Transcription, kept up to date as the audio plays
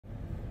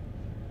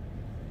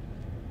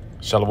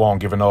Shalom,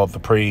 giving all the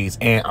praise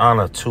and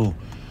honor to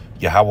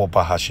Yahweh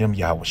Bahashim,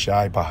 Yahweh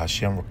Shai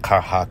Bahashim,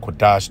 Kaha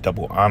Kodash,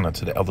 double honor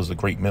to the elders of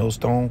Great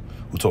Millstone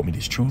who taught me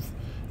this truth.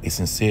 A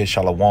sincere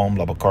Shalom,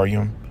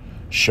 Labakarium,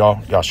 Shah,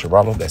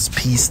 Yasharala. That's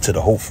peace to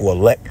the hopeful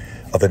elect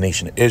of the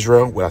nation of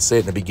Israel. What I said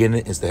in the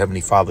beginning is the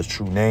Heavenly Father's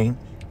true name.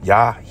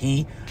 Yah,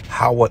 He,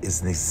 Hawa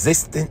is in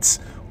existence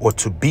or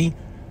to be.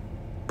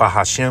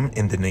 Bahashim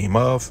in the name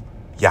of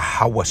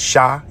Yahweh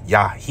Shah,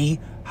 Yah, He,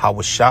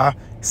 Hawa Shah,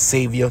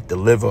 Savior,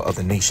 deliverer of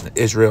the nation of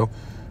Israel.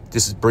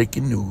 This is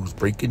breaking news,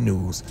 breaking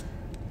news.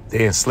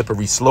 They're in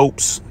slippery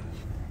slopes.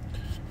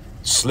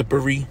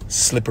 Slippery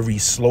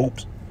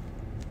slopes.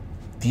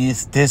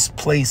 This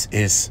place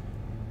is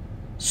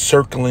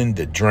circling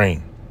the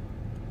drain.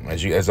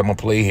 As I'm gonna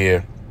play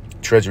here,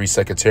 Treasury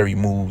Secretary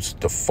moves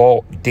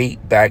default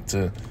date back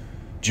to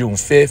June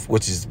 5th,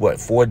 which is what,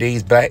 4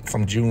 days back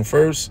from June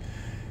 1st.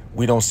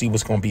 We don't see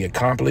what's gonna be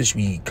accomplished.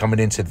 We coming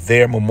into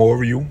their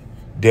Memorial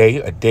Day,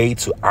 a day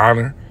to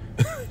honor.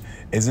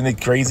 Isn't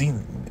it crazy?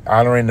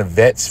 Honoring the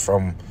vets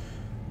from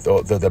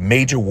the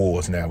major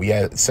wars. Now we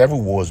had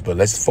several wars, but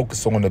let's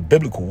focus on the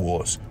biblical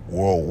wars.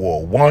 World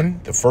War I,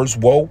 the first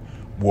woe.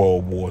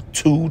 World War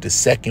II, the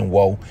second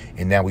woe.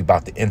 And now we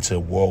about to enter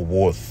World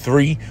War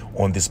III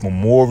on this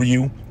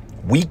Memorial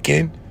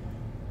weekend.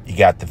 You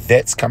got the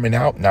vets coming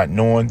out, not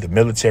knowing the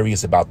military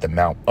is about to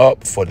mount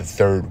up for the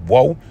third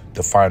woe,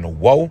 the final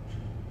woe.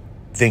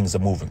 Things are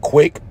moving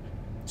quick.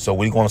 So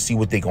we're going to see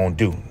what they're going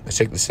to do. Let's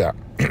check this out.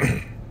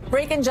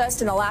 Breaking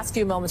just in the last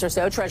few moments or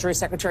so, Treasury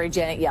Secretary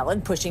Janet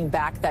Yellen pushing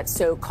back that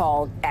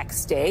so-called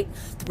X date,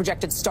 the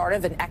projected start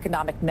of an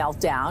economic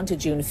meltdown to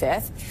June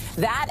 5th.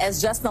 That,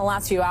 as just in the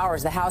last few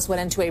hours, the House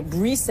went into a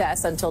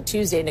recess until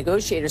Tuesday,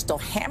 negotiators still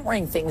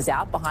hammering things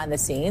out behind the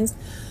scenes.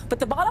 But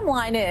the bottom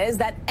line is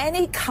that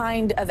any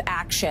kind of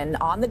action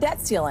on the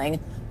debt ceiling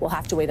will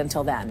have to wait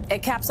until then.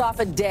 It caps off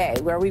a day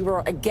where we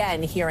were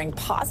again hearing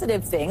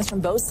positive things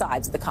from both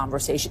sides of the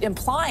conversation,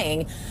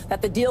 implying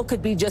that the deal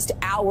could be just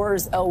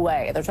hours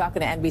away. They're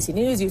talking to NBC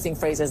News using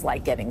phrases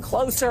like getting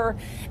closer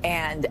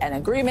and an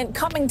agreement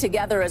coming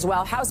together as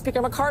well. House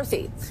Speaker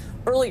McCarthy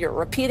earlier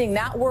repeating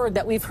that word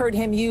that we've heard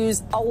him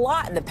use a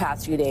lot in the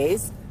past few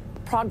days,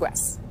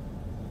 progress.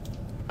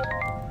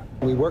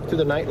 We worked through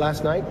the night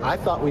last night. I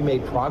thought we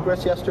made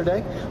progress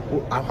yesterday.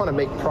 I want to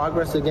make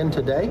progress again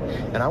today,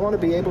 and I want to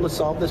be able to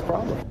solve this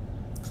problem.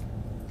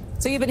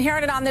 So you've been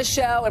hearing it on this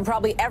show and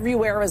probably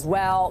everywhere as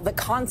well. The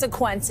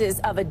consequences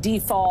of a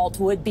default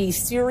would be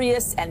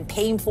serious and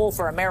painful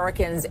for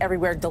Americans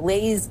everywhere.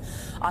 Delays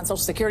on Social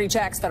Security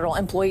checks, federal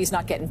employees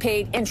not getting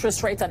paid,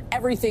 interest rates on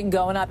everything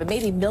going up, and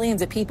maybe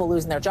millions of people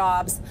losing their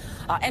jobs.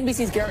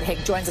 NBC's Garrett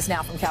Hake joins us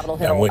now from Capitol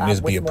Hill. Now, wouldn't this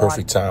be a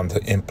perfect time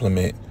to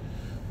implement,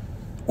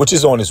 which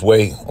is on its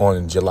way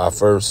on July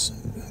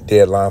 1st,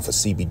 deadline for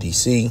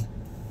CBDC,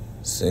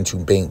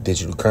 central bank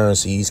digital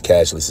currencies,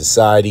 cashless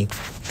society.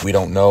 We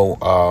don't know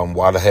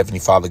why the Heavenly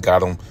Father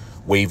got them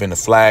waving the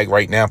flag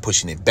right now,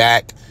 pushing it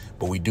back.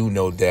 But we do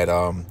know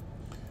that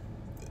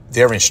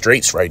they're in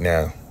straits right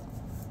now.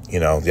 You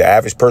know, the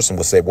average person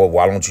will say, well,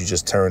 why don't you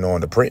just turn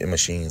on the printing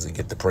machines and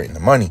get the printing the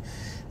money?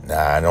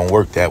 Nah, it don't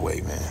work that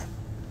way, man.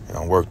 It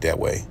don't work that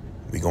way.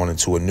 We're going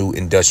into a new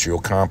industrial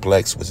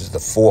complex, which is the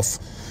fourth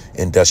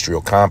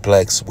industrial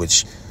complex,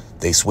 which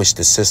they switched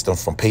the system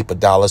from paper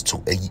dollars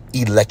to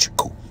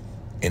electrical.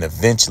 And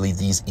eventually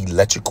these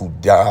electrical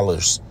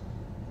dollars,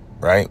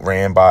 right,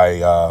 ran by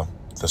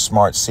the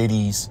smart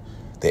cities,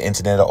 the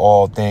Internet of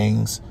all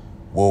things,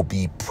 will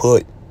be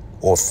put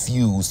or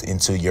fused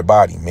into your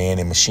body, man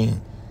and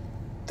machine.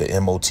 The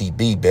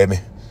MOTB, baby.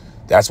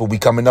 That's what we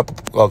coming up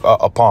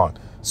upon.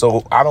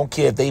 So I don't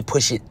care if they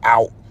push it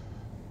out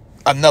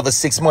another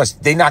 6 months.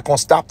 They're not going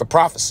to stop the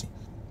prophecy.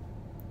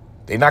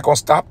 They're not going to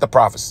stop the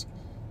prophecy.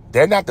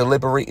 They're not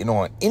deliberating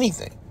on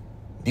anything.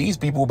 These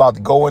people about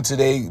to go into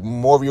their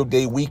Memorial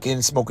Day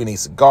weekend, smoking their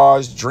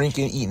cigars,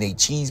 drinking, eating their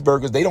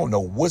cheeseburgers. They don't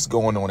know what's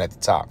going on at the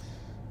top.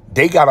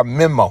 They got a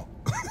memo.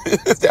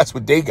 That's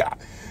what they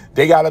got.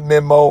 They got a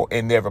memo,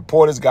 and their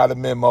reporters got a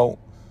memo,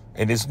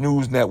 and this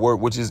news network,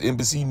 which is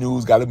NBC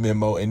News, got a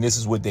memo, and this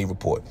is what they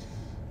report.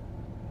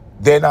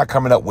 They're not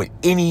coming up with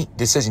any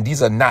decision.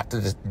 These are not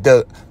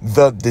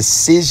the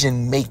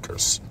decision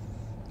makers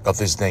of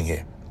this thing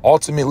here.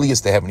 Ultimately,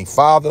 it's the Heavenly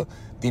Father.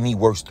 Then he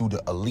works through the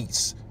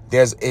elites.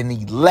 There's an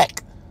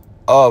elect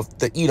of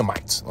the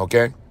Edomites,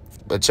 okay?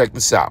 But check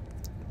this out.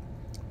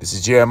 This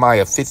is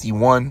Jeremiah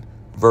 51,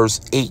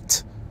 verse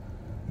 8.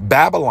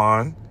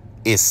 Babylon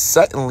is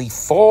suddenly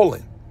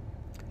fallen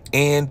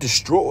and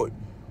destroyed.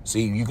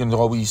 See, you can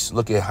always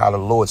look at how the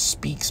Lord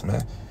speaks,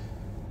 man.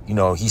 You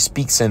know, he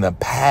speaks in the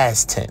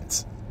past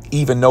tense.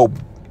 Even though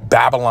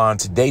Babylon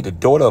today, the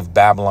daughter of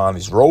Babylon,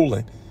 is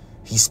rolling,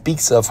 he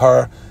speaks of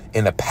her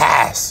in the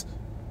past.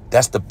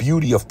 That's the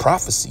beauty of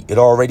prophecy. It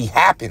already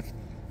happened.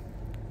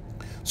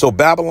 So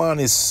Babylon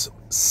is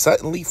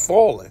suddenly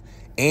fallen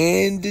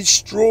and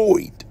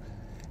destroyed.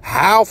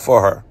 How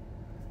for her?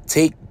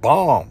 Take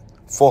balm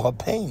for her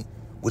pain,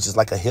 which is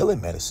like a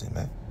healing medicine,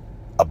 man.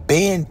 A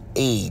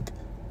band-aid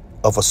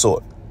of a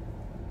sort.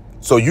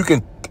 So you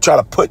can try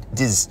to put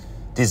this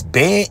this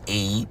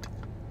band-aid,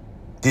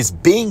 this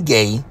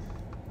Bengay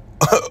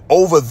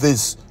over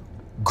this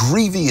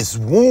grievous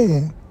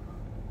wound,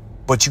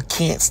 but you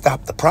can't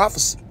stop the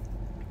prophecy.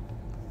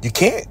 You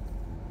can't.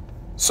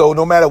 So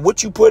no matter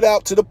what you put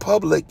out to the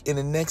public in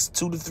the next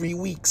 2 to 3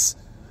 weeks,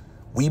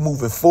 we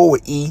moving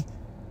forward, E.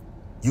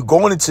 You're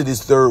going into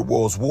this third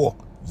world war.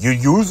 You're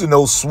using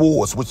those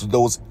swords, which are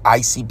those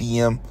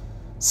ICBM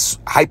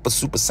hyper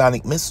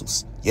supersonic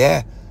missiles.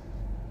 Yeah.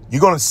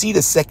 You're going to see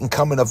the second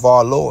coming of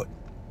our Lord.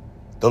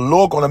 The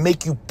Lord going to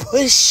make you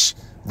push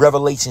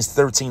Revelations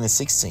 13 and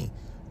 16.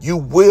 You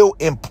will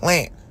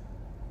implant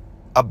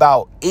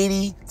about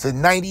 80 to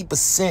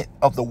 90%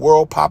 of the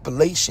world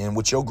population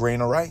with your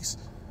grain of rice.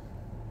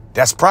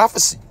 That's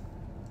prophecy.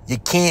 You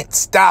can't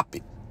stop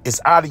it. It's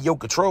out of your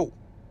control.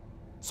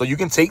 So you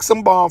can take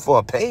some balm for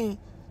a pain.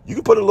 You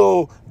can put a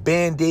little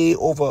Band-Aid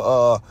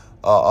over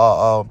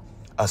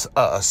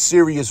a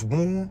serious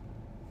wound.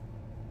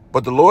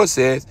 But the Lord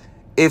says,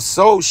 if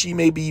so, she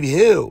may be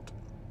healed.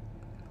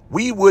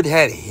 We would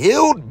have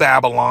healed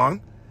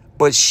Babylon,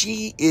 but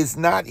she is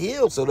not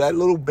healed. So that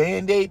little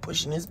Band-Aid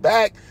pushing his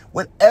back,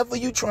 whatever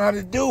you're trying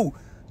to do,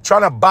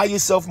 trying to buy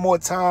yourself more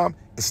time,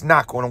 it's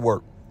not going to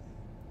work.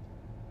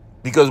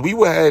 Because we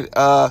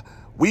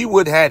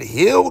would have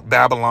healed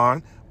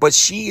Babylon, but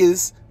she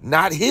is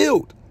not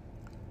healed.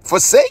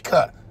 Forsake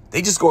her.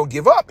 They just going to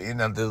give up. And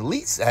the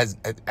elites has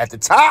at the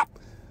top,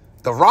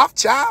 the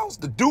Rothschilds,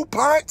 the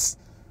DuPonts,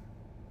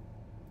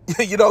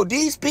 you know,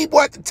 these people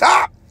at the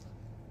top.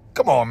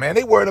 Come on, man.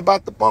 They worried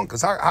about the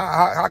bunkers.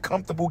 How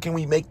comfortable can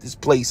we make this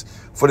place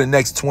for the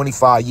next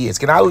 25 years?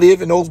 Can I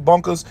live in those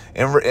bunkers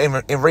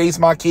and raise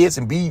my kids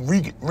and be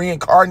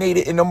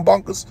reincarnated in them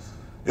bunkers?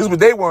 This is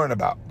what they worrying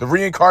about. The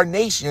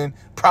reincarnation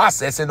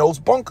process in those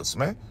bunkers,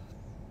 man.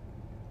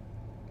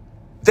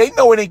 They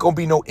know it ain't going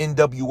to be no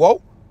NWO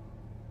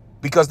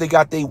because they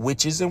got their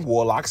witches and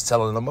warlocks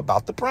telling them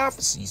about the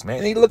prophecies,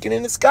 man. They looking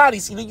in the sky. They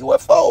see the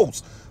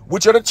UFOs,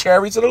 which are the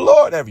chariots of the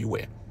Lord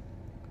everywhere.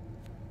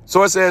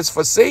 So it says,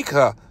 forsake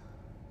her.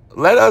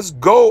 Let us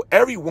go,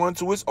 everyone,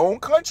 to his own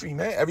country,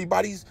 man.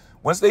 Everybody's,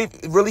 once they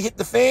really hit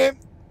the fan,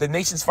 the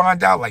nations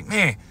find out, like,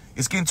 man,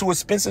 it's getting too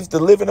expensive to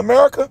live in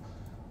America.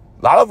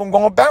 A lot of them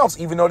going to bounce,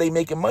 even though they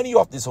making money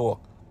off this whore.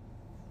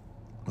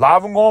 A lot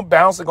of them going to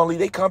bounce. They're going to leave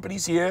their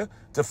companies here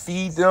to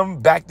feed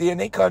them back there in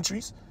their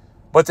countries.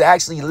 But to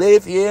actually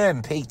live here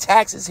and pay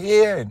taxes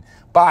here and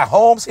buy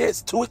homes here,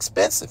 it's too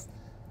expensive.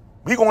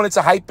 We're going into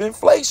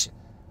hyperinflation.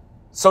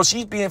 So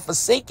she's being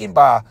forsaken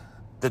by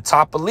the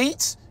top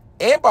elites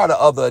and by the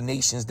other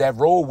nations that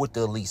roll with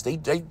the elites.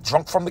 They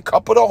drunk from the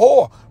cup of the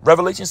whore.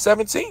 Revelation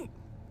 17.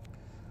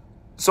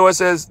 So it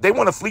says they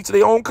want to flee to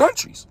their own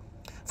countries.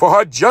 For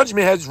her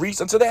judgment has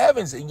reached unto the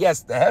heavens. And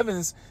yes, the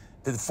heavens,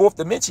 the fourth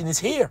dimension is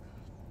here.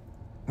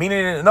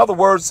 Meaning, in other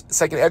words,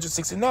 2nd Ezra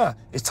 69,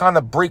 it's time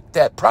to break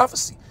that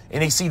prophecy.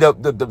 And they see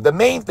the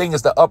main thing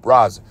is the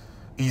uprising.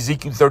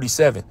 Ezekiel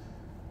 37.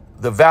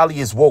 The valley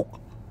is woke.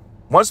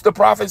 Once the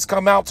prophets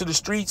come out to the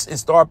streets and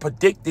start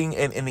predicting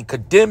and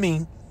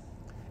condemning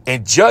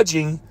and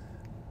judging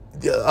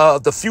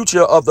the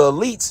future of the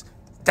elites,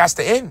 that's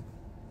the end.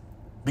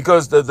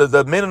 Because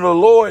the men of the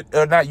Lord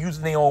are not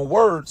using their own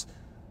words.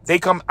 They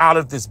come out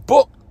of this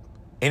book,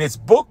 and this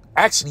book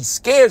actually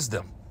scares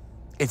them.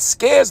 It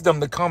scares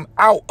them to come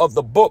out of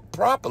the book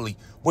properly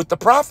with the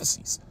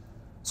prophecies.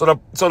 So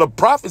the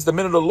prophets, the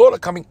men of the Lord, are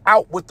coming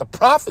out with the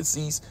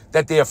prophecies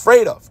that they're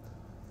afraid of.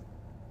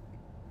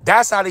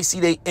 That's how they see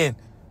they end.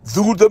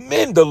 Through the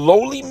men, the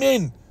lowly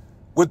men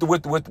with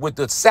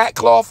the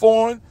sackcloth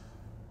on,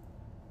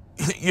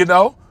 you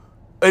know,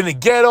 in the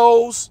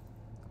ghettos,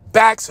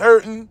 backs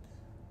hurting,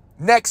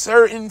 necks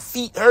hurting,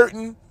 feet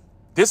hurting.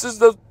 This is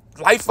the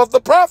life of the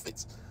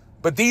prophets.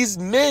 But these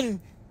men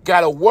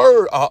got a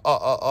word,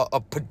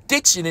 a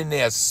prediction in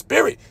their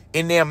spirit,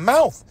 in their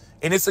mouth.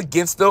 And it's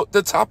against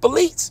the top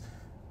elites.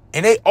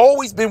 And they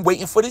always been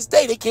waiting for this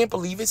day. They can't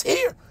believe it's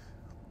here.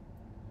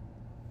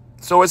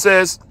 So it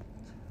says,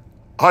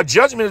 her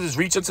judgment is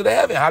reached unto the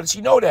heaven. How did she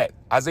know that?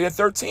 Isaiah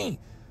 13.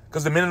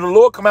 Because the men of the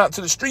Lord come out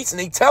into the streets and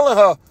they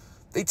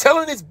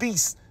telling this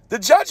beast the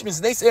judgments.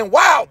 And they saying,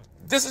 wow,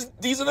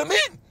 these are the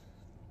men.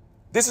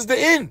 This is the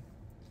end.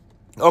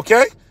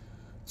 Okay?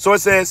 So it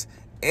says,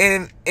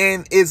 and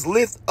is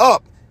lift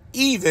up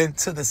even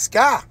to the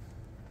sky.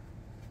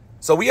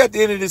 So we at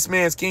the end of this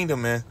man's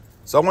kingdom, man.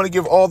 So I want to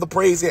give all the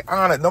praise and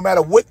honor. No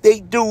matter what they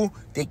do,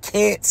 they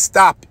can't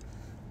stop it.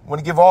 I want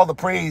to give all the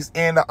praise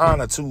and the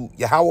honor to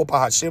Yahweh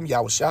Bahashem,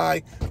 Yahweh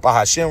Shai,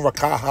 Bahashem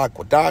Rakah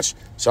HaKodash.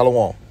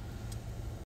 Shalom.